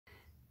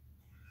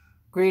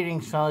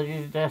Greetings, fellow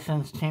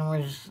Digi-Destined,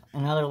 Tamers,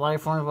 and other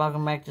lifeforms.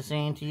 Welcome back to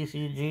Saiyans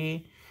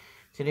TCG.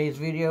 Today's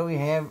video, we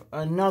have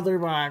another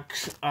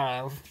box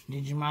of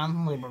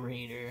Digimon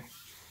Liberator.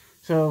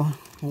 So,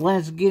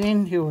 let's get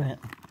into it.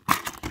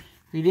 If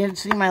you didn't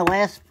see my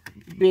last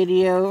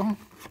video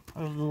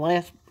of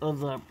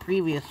the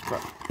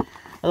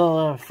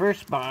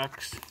first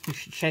box, you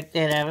should check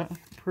that out.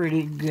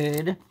 Pretty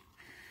good.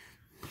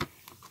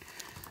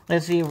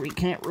 Let's see if we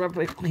can't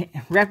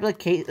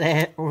replicate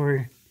that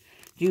or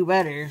do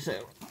better. So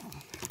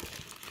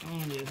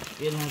I'm just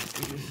getting up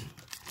these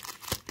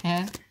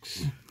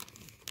packs.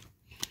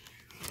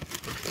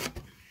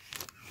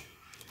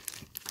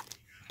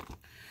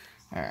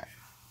 Alright.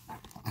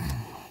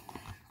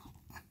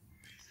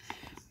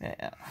 Yeah,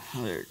 there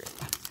we go.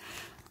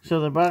 So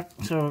the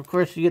box, so of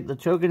course you get the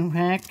token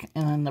pack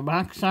and then the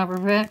box topper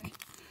pack.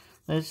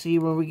 Let's see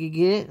what we could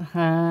get.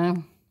 I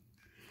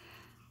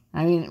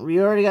mean, we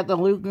already got the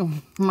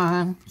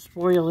Lucamon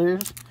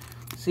spoilers.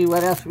 Let's see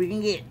what else we can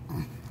get.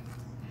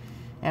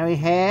 And we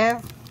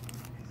have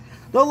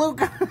the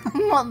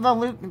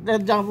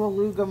double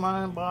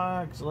Lucamon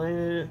box.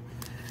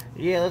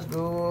 Yeah, let's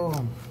go.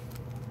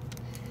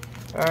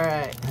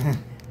 Alright.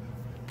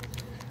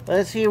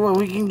 Let's see what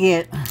we can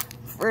get.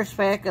 First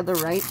pack of the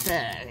right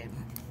side.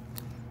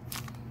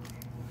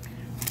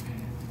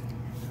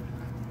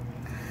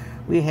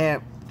 We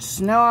have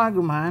Snow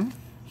Agumon,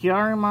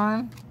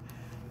 Hyarimon,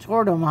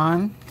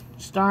 Tortomon,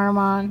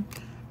 Starmon,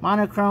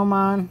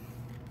 Monochromon,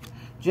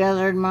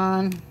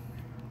 Jazzardmon,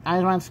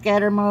 Eismon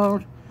Scatter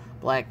Mode,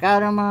 Black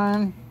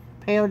Gautamon,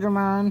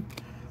 Paildramon,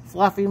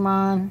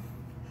 Fluffymon.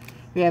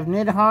 We have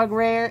Nidhogg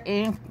Rare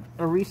and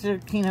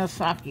Arisa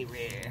Kinosaki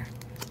Rare.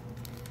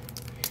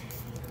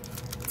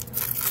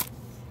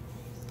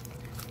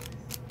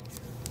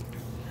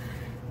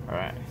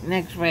 Alright,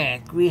 next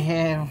pack we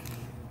have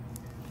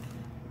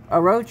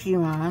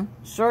Orochimon,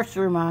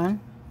 Sorcerermon,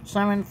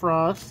 Summon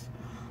Frost,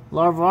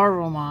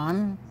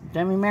 Larvaromon,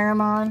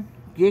 Demimeramon,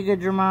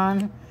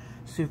 Gigadramon,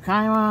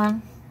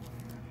 Tsukaimon,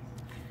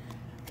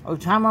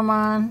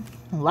 Otamamon,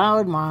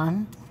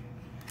 Loudmon,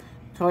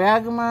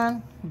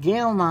 Toyagumon,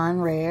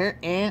 Galemon Rare,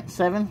 and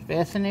 7th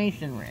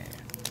Fascination Rare.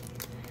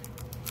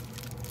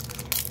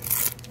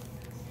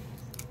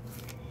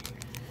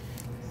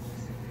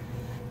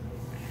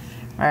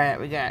 Alright,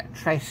 we got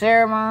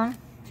Triceramon,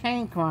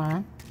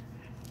 Tankmon,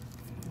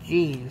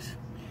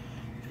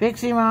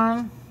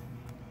 Piximon,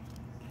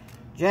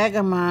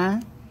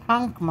 Jagamon,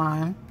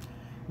 Punkmon,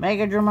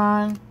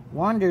 Megadramon,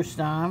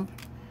 Wonderstomp,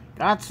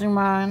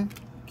 Gatsumon,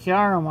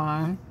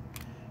 Kyaramon,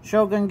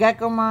 Shogun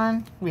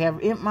Gekomon, we have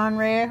Impmon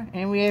Rare,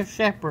 and we have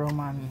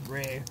Chaperomon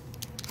Rare.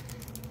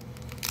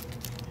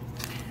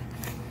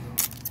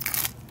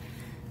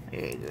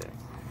 There you go.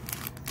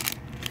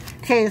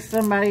 In case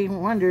somebody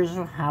wonders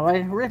how I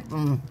rip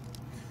them.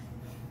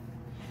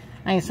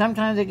 I mean,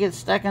 sometimes it gets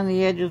stuck on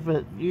the edges,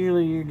 but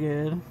usually you're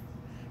good.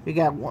 We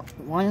got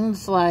one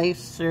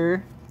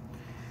Slicer,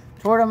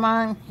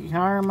 Tortomon,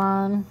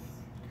 Hyarimon,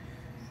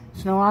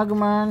 Snow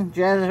Agumon,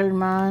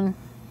 Jazzardmon,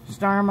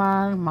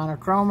 Starmon,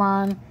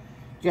 Monochromon,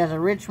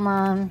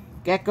 Jazzarichmon,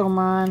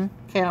 Gekomon,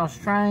 Chaos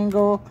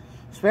Triangle,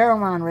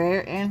 Sparrowmon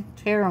Rare, and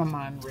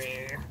Terramon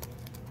Rare.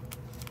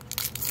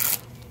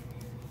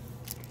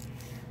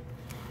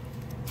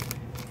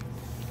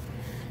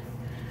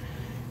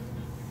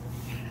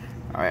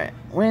 Alright,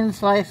 Wind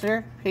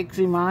Slicer,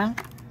 Piximon,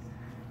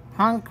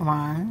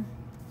 Punkmon,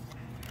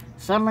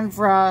 Summon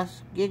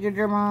Frost,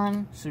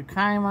 Gigadramon,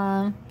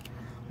 Tsukaimon,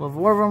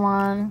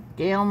 Lavorvamon,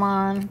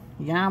 Galemon,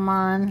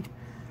 Yamon,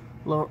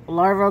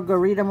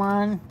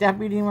 Larvogaritamon,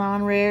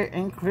 Deputymon Rare,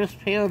 and Chris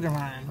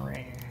Paildramon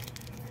Rare.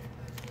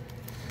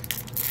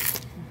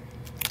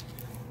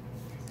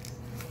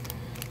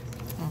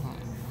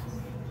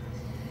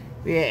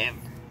 We have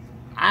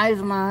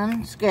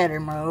Eismon Scatter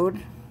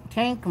Mode,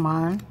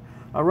 Tankmon,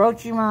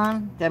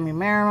 Orochimon,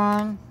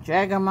 Demimeramon,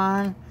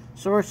 Jagamon,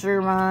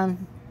 Sorcerermon,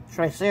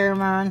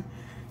 Triceramon,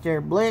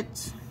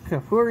 Blitz,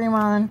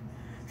 Kapurimon,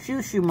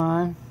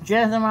 Shushumon,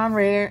 Jazzamon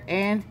Rare,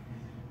 and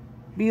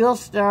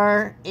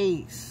Beelstar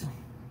Ace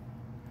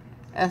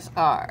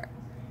SR.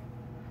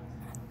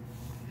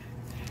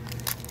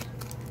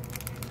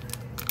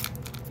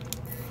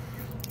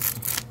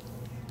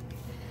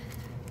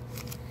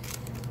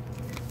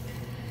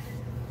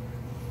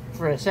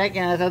 For a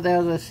second, I thought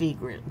that was a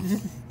secret.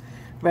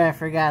 But I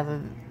forgot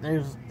that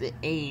there's the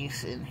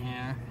Ace in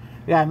here.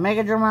 We got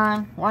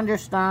Megadramon,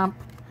 Wonderstomp,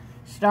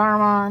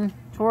 Starmon,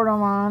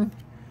 Tortomon,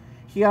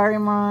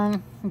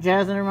 Hyarimon,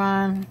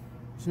 Jazzardmon,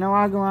 Snow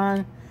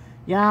Agumon,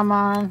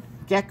 Yamon,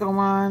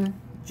 Gekomon,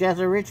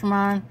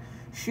 Jazzarichmon,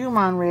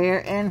 Shumon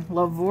Rare, and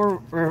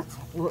Vorvomon.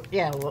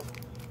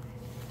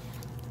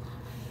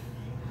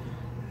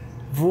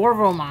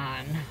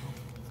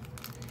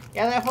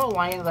 Yeah, that whole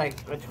line is like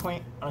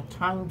a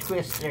tongue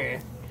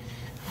twister.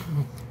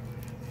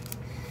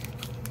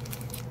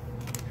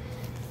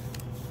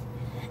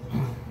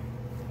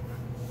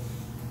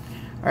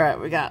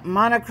 Alright, we got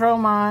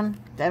Monochromon,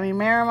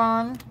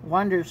 Demimeramon,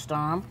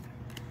 Wonderstomp,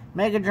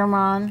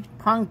 Megadramon,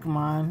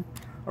 Punkmon,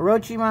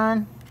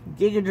 Orochimon,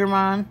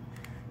 Gigadramon,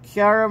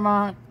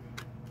 Kiaramon,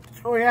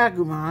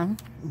 Toyagumon,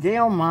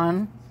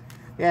 Galemon.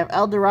 We have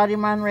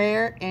Eldoradimon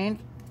Rare and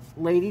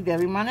Lady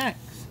Devimon X.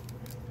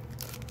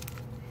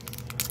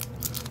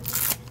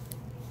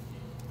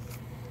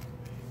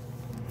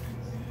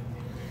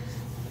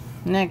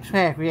 Next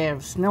pack, we have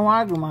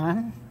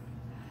Snowagumon,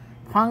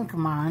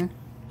 Punkmon,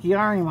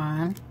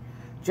 Hyarimon,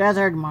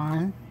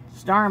 Jazzardmon,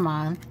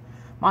 Starmon,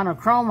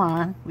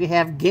 Monochromon. We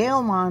have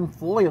Galemon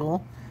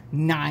Foil.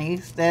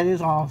 Nice, that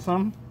is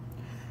awesome.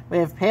 We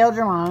have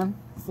Paildramon,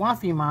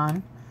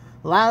 Fluffymon,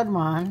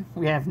 Loudmon.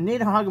 We have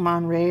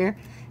Nidhoggmon Rare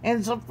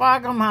and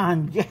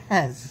Zafagamon.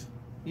 Yes!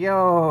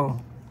 Yo!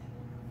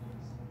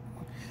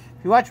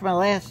 If you watch my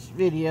last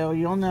video,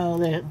 you'll know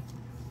that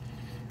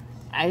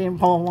I didn't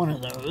pull one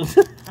of those.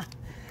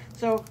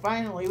 So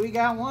finally, we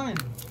got one.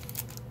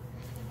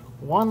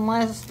 One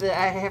less that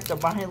I have to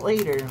buy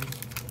later.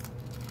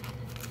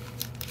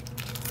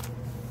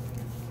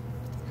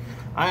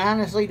 I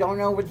honestly don't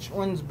know which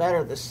one's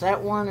better, the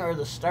set one or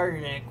the starter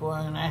deck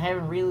one. I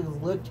haven't really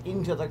looked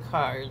into the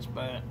cards,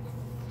 but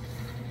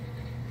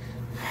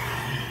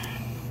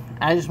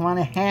I just want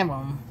to have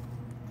them.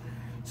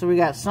 So we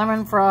got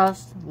Summon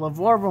Frost,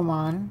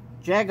 Lavorvamon,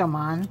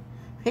 Jagamon,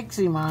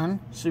 Piximon,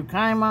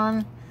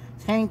 Tsukaimon,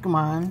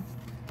 Tankmon,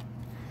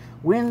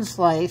 Wind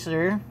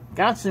Slicer,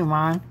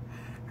 Gatsumon,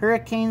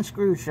 Hurricane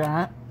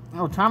Screwshot,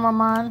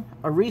 Otamamon,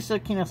 Arisa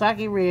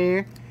Kinosaki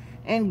Rare,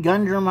 and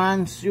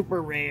Gundramon Super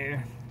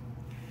Rare.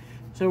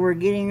 So we're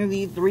getting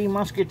the Three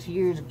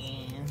Musketeers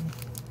again.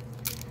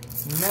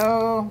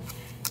 No,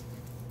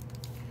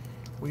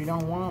 we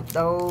don't want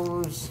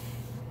those.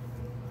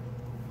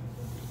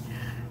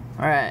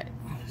 Alright,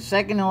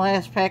 second to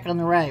last pack on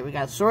the right. We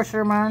got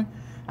Sorcerermon,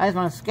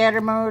 Eismon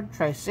Scatter Mode,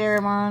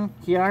 Triceramon,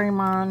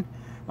 Kiarimon,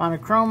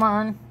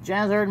 Monochromon,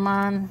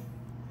 Jazzardmon,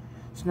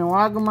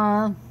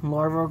 Snowagumon,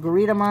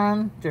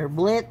 Larvalgaridamon,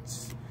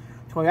 Derblitz,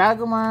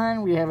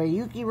 Toyagumon. We have a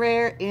Yuki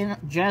Rare and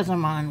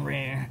Jazzamon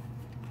Rare.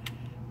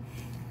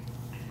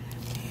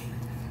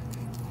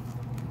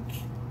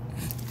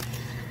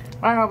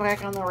 Final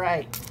pack on the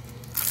right.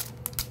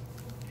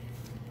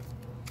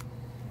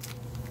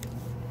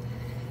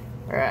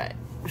 Alright,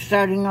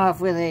 starting off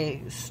with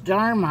a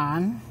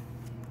Starmon,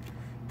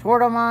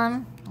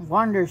 Tortomon,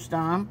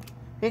 Wonderstomp,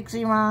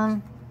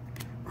 Piximon,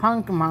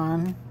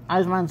 Punkmon,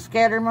 Eismon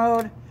Scatter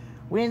Mode,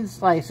 Wind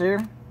Slicer,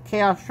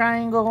 Chaos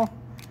Triangle,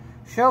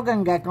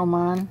 Shogun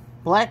Gekkomon,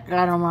 Black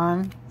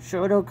Gatomon,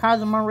 Shoto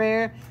Kazuma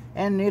Rare,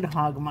 and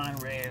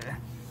Nidhoggmon Rare.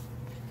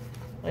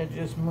 Let's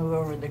just move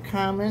over the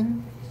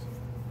commons.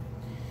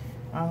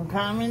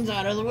 Uncommons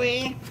out of the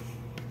way.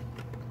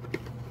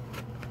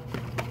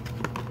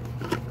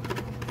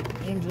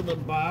 Into the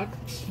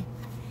box.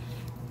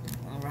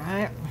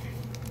 Alright.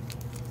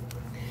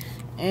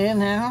 And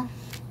now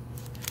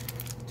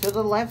to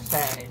the left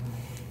side.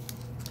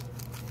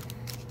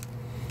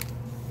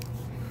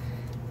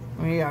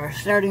 We are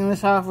starting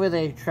this off with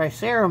a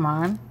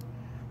Triceramon,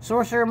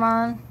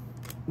 Sorcerermon,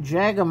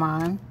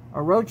 Jagamon,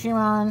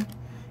 Orochimon,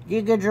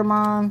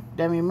 Gigadramon,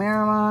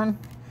 Demimeramon,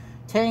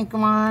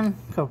 Tankmon,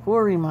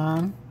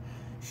 Kapurimon,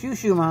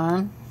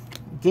 Shushumon,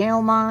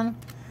 Galemon.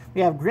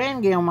 We have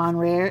Grand Galemon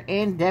Rare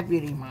and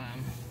Deputymon.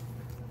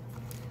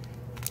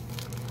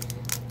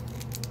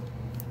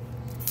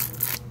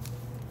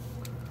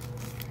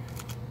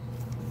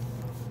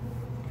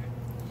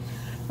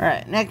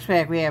 Alright, next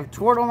pack we have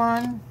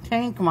Tortomon,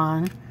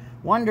 Tankmon,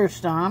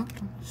 Wonderstomp,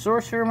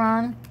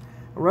 Sorcerermon,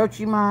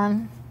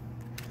 Orochimon,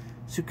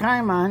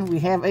 Tsukaimon. We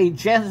have a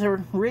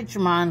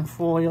Richmon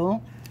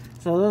foil.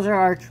 So those are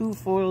our two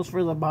foils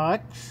for the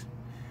box.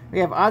 We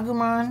have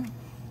Agumon,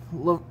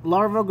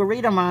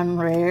 Larvalgaridamon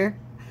Rare.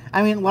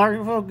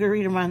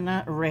 Larvalgaridamon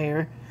not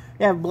rare.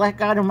 We have Black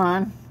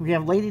Gatomon. We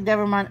have Lady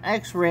Devimon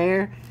X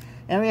Rare.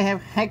 And we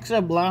have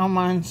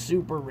Hexablaumon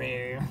Super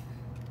Rare.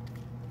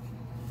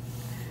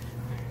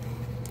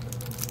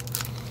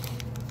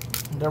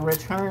 The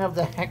return of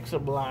the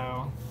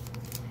Hexablau.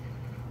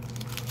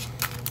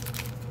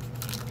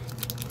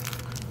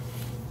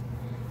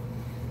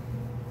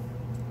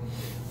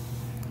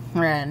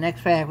 Alright,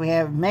 next pack we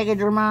have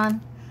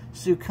Megadramon,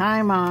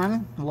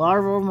 Tsukaimon,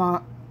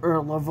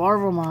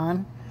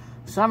 Lavarvamon,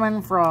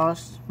 Summon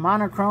Frost,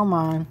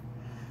 Monochromon,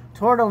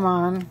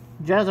 Tortomon,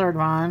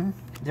 Jazzardmon,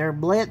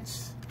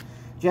 Derblitz,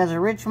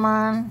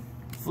 Jazzarichmon,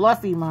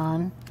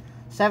 Fluffymon,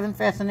 7th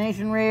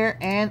Fascination Rare,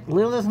 and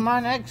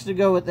Lilithmon X to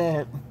go with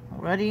that.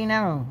 What do you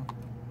know?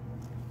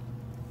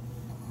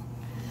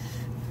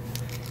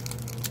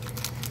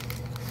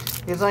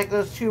 It's like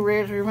those two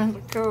rares were meant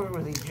to go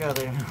with each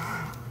other.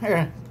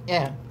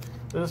 Yeah,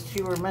 those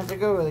two were meant to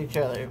go with each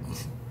other.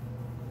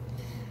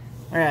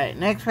 Alright,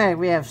 next pack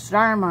we have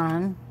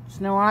Starmon,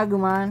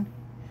 Snowagumon,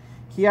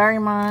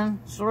 Kiarimon,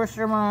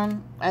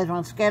 Sorcerermon,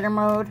 Eismon Scatter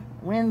Mode,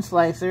 Wind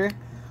Slicer,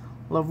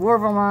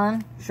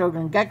 Lavorvamon,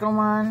 Shogun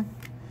Gekkomon,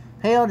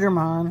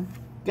 Paildramon,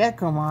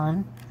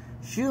 Gekkomon,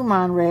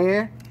 Shumon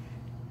Rare,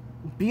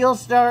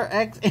 Beelstar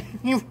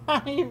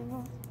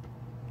X85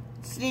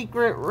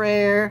 Secret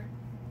Rare,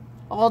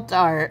 Alt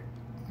Art,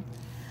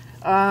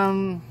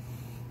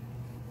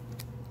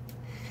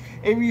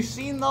 If you've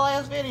seen the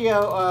last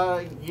video,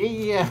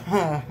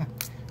 yeah,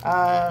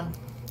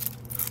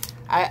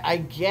 I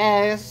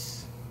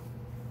guess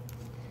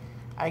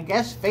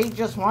fate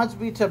just wants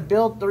me to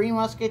build 3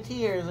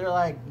 musketeers. They're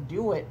like,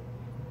 do it.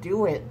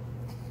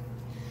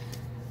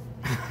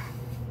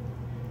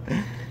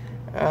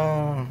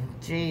 Oh,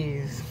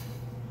 jeez.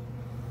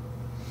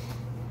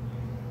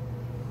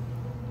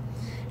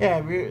 Yeah,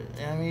 I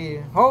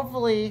mean,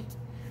 hopefully,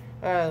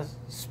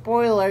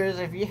 spoilers,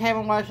 if you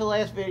haven't watched the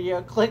last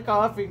video, click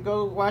off and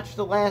go watch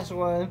the last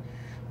one.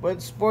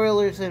 But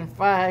spoilers in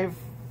 5,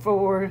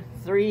 4,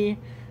 3,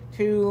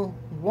 2,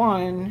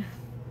 1.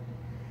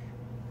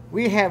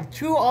 We have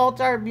 2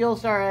 Alt-Art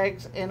Beelstar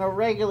eggs and a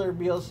regular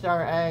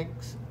Beelstar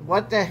eggs.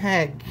 What the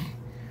heck?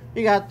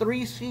 We got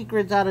 3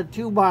 secrets out of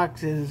 2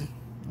 boxes.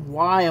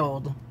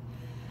 Wild.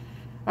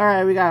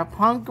 Alright, we got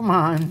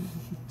Punkmon,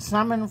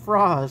 Summon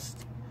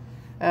Frost.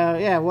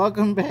 Yeah,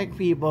 welcome back,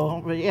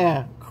 people. But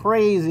yeah,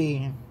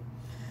 crazy.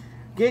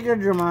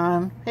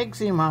 Gigadramon,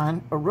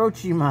 Piximon,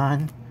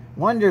 Orochimon,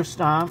 Wonder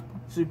Stomp,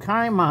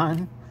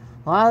 Tsukaimon,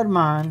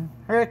 Loudmon,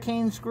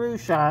 Hurricane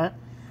Screwshot,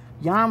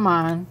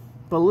 Yammon,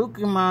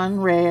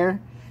 Balukamon Rare,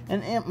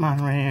 and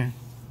Impmon Rare.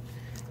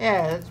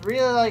 Yeah, it's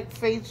really like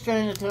Fate's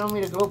trying to tell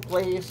me to go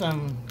play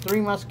some 3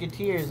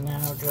 Musketeers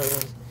now,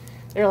 because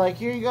they're like,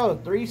 here you go,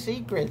 3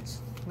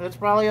 secrets. That's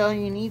probably all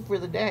you need for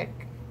the deck.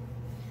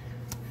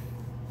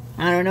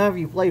 I don't know if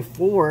you play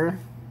 4.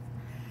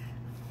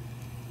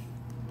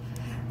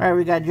 Alright,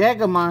 we got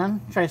Jagamon,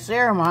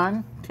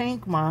 Triceramon,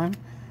 Tankmon,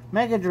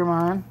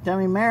 Megadramon,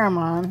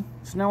 Demimeramon,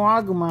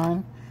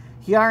 Snowagumon,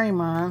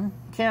 Hyarimon,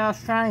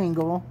 Chaos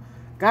Triangle,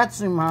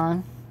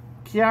 Gatsumon,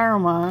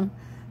 Kiaramon,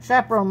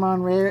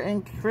 Chaperomon Rare,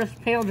 and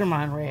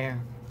Crispaldramon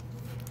Rare.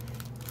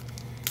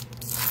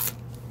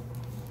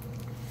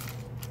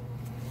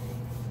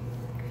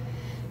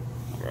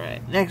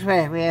 Alright, next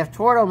pack we have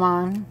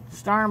Tortomon,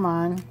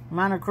 Starmon,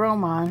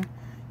 Monochromon,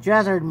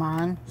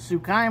 Jazzardmon,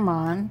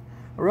 Tsukaimon,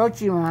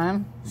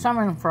 Orochimon,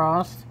 Summon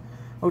Frost,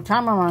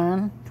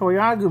 Otamamon,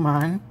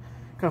 Toyagumon,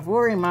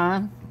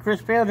 Kafurimon,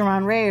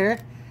 Crispaldramon Rare,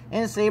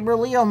 and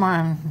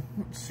Saberleomon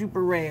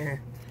Super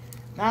Rare.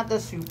 Not the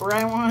super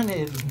I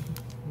wanted.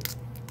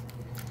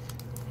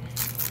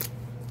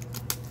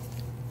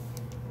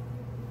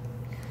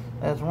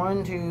 That's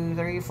 1, 2,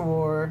 3,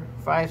 4,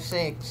 5,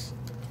 6.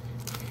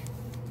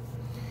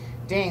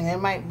 Dang, that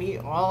might be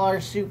all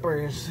our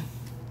supers.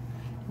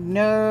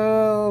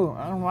 No,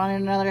 I don't want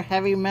another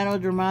Heavy Metal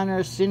Dramon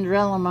or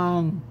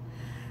Cinderellamon.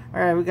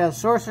 Alright, we got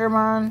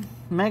Sorcerermon,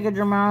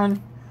 Megadramon,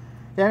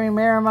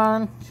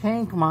 Demimeramon,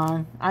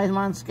 Tankmon,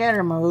 Eismon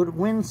Scatter Mode,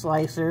 Wind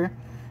Slicer,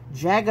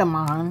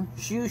 Jagamon,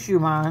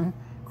 Shushumon,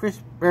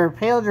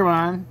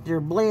 Paildramon, Der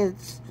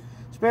Blitz,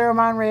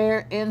 Sparrowmon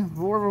Rare, and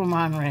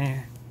Vorvomon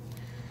Rare.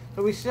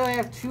 So we still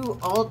have 2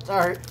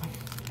 alt-art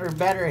or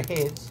better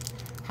hits.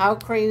 How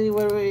crazy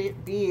would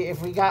it be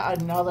if we got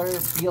another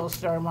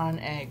Beelstarmon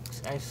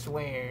X? I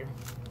swear.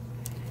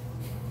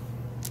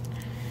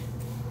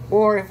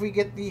 Or if we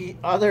get the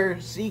other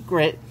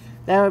secret,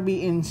 that would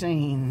be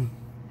insane.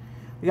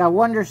 We got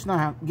Wonder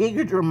Stomp,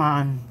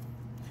 Gigadramon,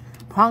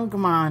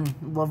 Punkmon,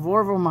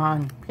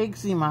 Lavorvomon,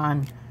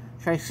 Piximon,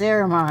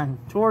 Triceramon,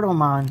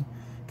 Tortomon,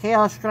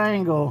 Chaos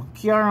Triangle,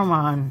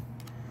 Kiaramon,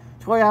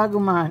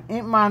 Toyagumon,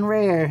 Impmon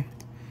Rare,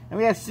 and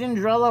we have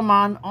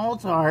Cinderellamon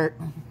Alt-Art.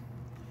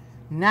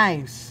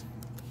 Nice.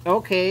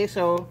 Okay,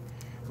 so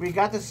we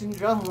got the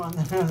Cinderellamon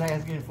that I was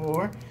asking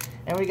for,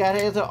 and we got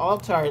it as an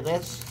Alt-Art.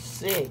 That's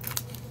sick.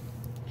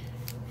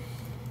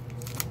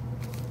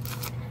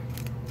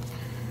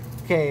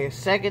 Okay,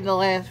 second to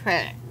last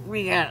pack.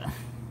 We got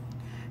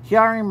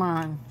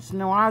Hyarimon,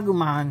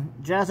 Snowagumon,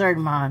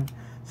 Jazzardmon,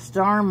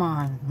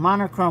 Starmon,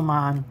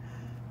 Monochromon,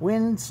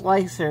 Wind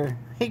Slicer,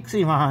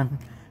 Piximon,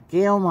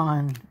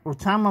 Galemon,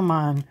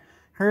 Otamamon,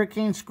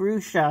 Hurricane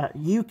Screwshot,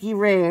 Yuki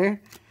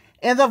Rare,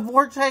 and the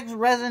Vortex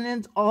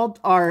Resonance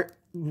Alt-Art.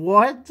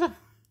 What?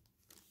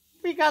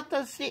 We got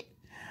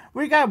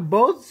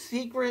both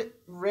secret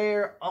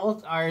rare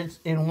Alt-Arts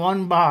in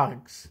one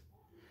box.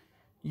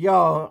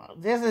 Yo,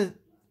 this is,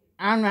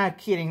 I'm not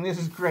kidding, this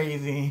is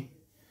crazy.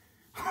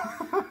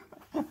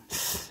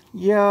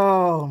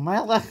 Yo, my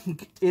luck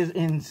is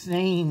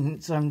insane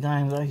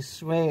sometimes, I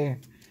swear.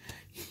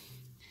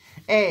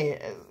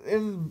 Hey,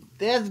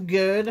 that's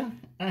good.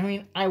 I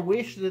mean, I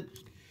wish that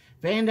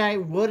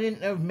Bandai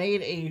wouldn't have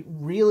made a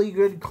really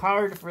good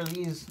card for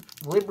these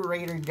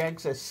Liberator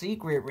decks a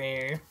secret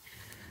rare.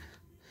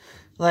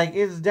 Like,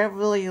 it's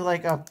definitely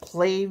like a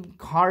played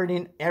card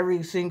in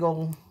every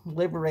single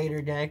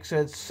Liberator deck, so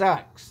it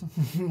sucks.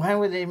 Why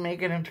would they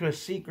make it into a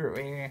secret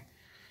rare?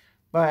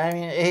 But, I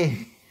mean,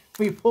 hey,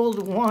 we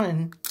pulled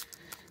one.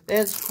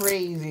 That's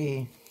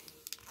crazy.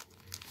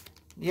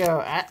 Yo,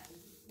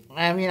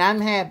 I mean, I'm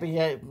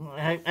happy.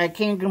 I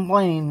can't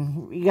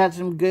complain. We got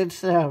some good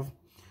stuff.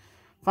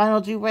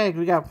 Final 2 packs.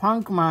 We got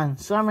Punkmon,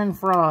 Summon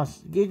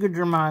Frost,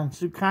 Gigadramon,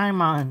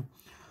 Tsukaimon,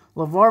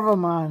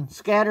 Lavorvomon,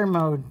 Scatter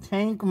Mode,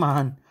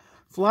 Tankmon,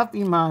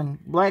 Fluffymon,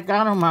 Black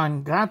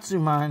Automon,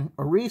 Gatsumon,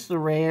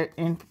 Orisa Rare,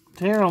 and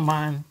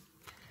Terromon.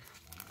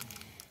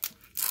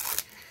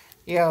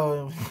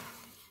 Yo,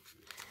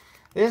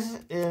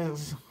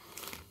 these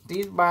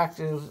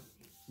boxes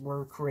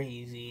were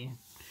crazy.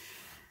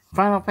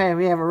 Final pack,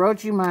 we have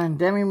Orochimon,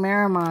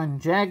 Demimeramon,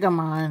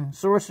 Jagamon,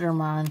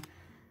 Sorcerermon,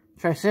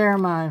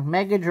 Triceramon,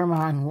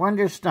 Megadramon,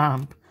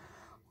 Wonderstomp,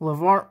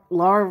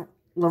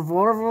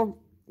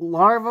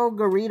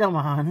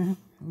 Larvogaridamon,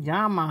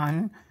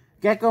 Yamon,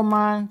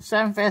 Geckomon,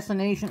 Seven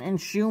Fascination, and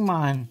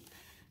Shumon.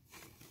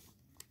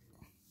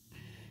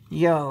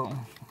 Yo,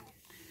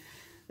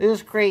 this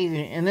is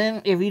crazy. And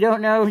then, if you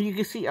don't know, you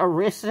can see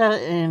Orisa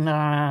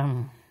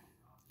and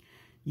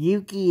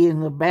Yuki in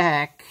the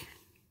back.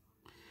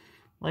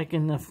 Like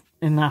in the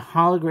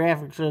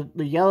holographic. So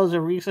the yellow is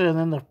Orisa, and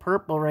then the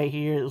purple right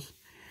here is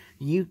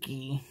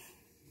Yuki.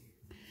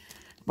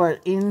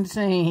 But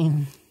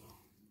insane.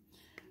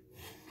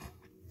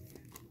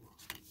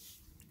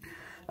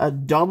 A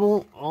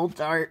double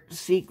alt art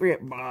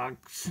secret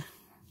box.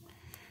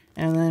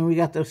 And then we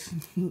got the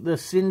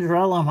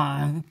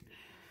Cinderellamon.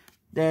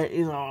 That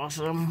is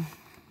awesome.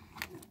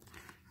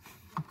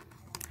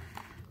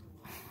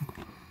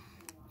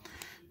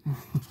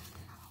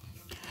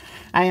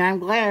 I'm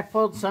glad I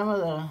pulled some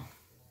of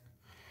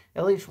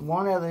at least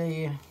one of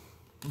the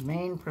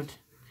main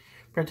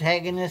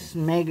protagonist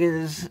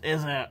megas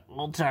as an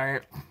alt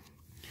art.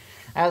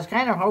 I was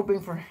kind of hoping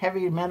for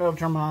Heavy Metal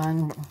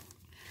Dramon,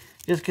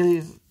 just because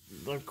he's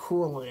the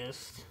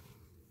coolest.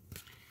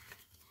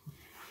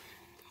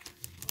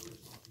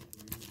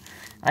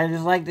 I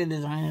just like the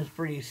design, it's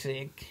pretty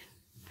sick.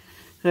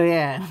 So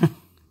yeah, so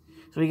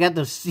we got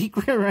the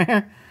secret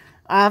rare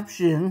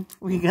option.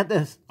 We got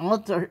this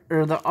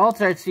the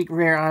alt art secret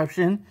rare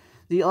option,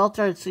 the alt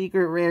art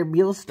secret rare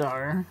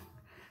Beelstar.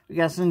 We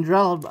got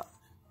Cinderella.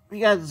 We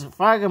got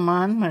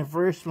Fagamon, my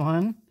first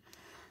one.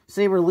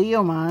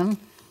 Saberleomon,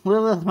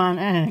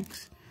 Lilithmon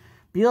X,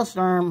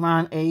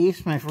 Beelstarmon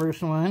Ace, my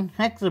first one.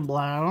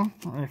 Hexablow,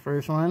 my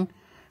first one.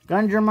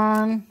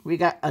 Gundramon. We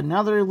got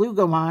another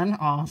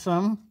Lugomon,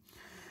 awesome.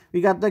 We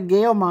got the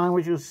Galemon,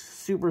 which was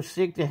super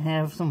sick to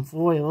have some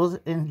foils,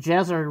 and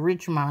Jazzard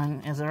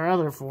Richmon as our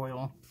other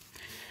foil.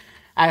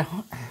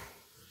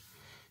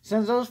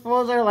 Since those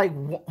foils are like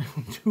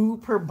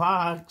 2 per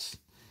box,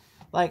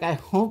 like I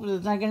hope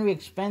it's not going to be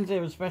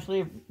expensive,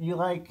 especially if you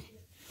like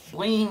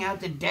blinging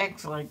out the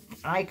decks like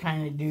I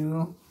kind of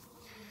do.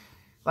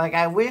 Like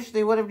I wish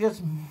they would have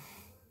just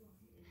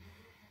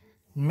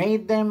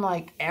made them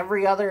like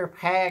every other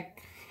pack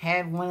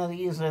had one of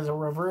these as a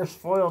reverse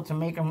foil to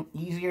make them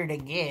easier to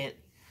get.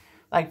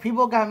 Like,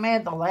 people got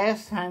mad the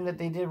last time that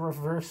they did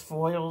reverse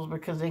foils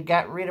because they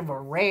got rid of a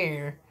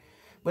rare.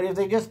 But if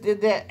they just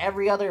did that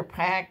every other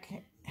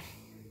pack,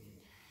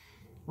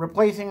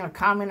 replacing a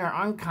common or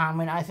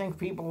uncommon, I think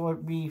people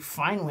would be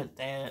fine with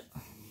that.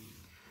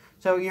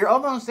 So, you're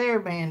almost there,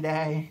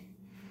 Bandai.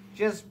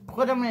 Just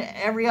put them in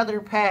every other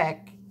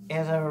pack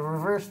as a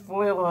reverse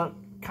foil,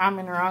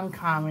 common or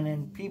uncommon,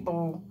 and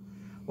people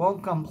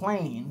won't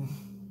complain.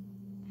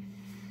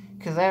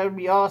 Because that would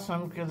be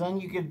awesome, because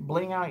then you could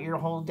bling out your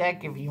whole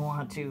deck if you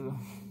want to.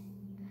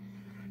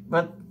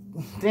 But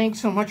thanks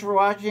so much for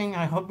watching.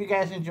 I hope you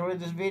guys enjoyed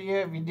this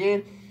video. If you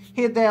did,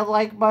 hit that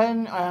like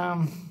button.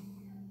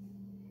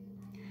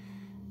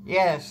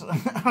 Yes,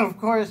 of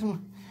course,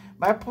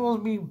 my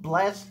pulls be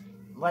blessed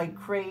like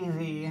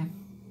crazy.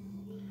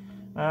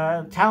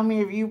 Tell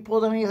me if you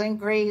pulled anything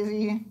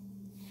crazy.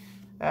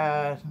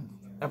 A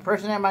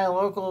person at my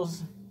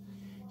locals,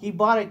 he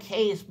bought a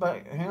case,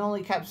 but he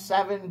only kept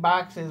 7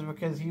 boxes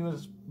because he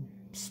was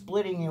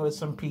splitting it with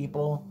some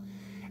people.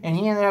 And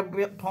he ended up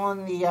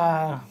pulling the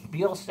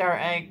Beelstar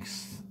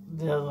X,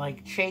 the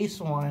like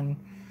chase one,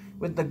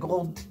 with the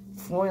gold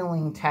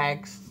foiling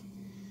text.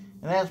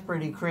 And that's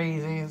pretty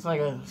crazy. It's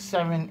like a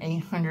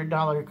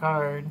 $700-800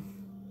 card.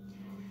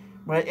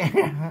 But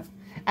I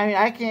mean,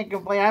 I can't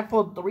complain. I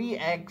pulled 3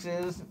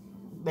 X's.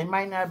 They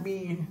might not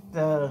be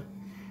the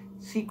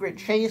secret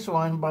chase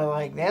one, but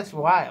like that's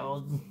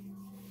wild.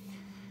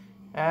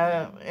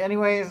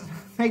 Anyways,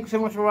 thanks so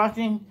much for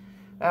watching.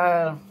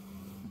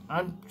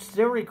 I'm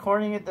still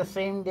recording it the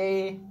same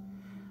day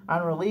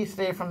on release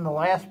day from the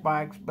last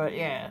box, but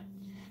yeah,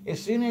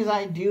 as soon as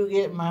I do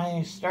get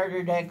my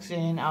starter decks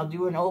in, I'll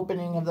do an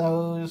opening of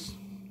those,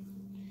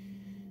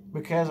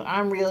 because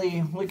I'm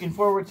really looking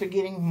forward to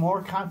getting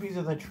more copies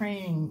of the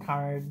training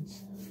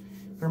cards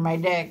for my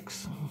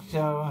decks.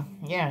 So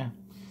yeah,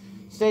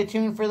 stay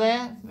tuned for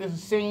that. This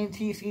is Saiyan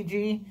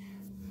TCG.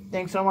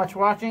 Thanks so much for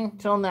watching.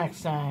 Till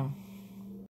next time.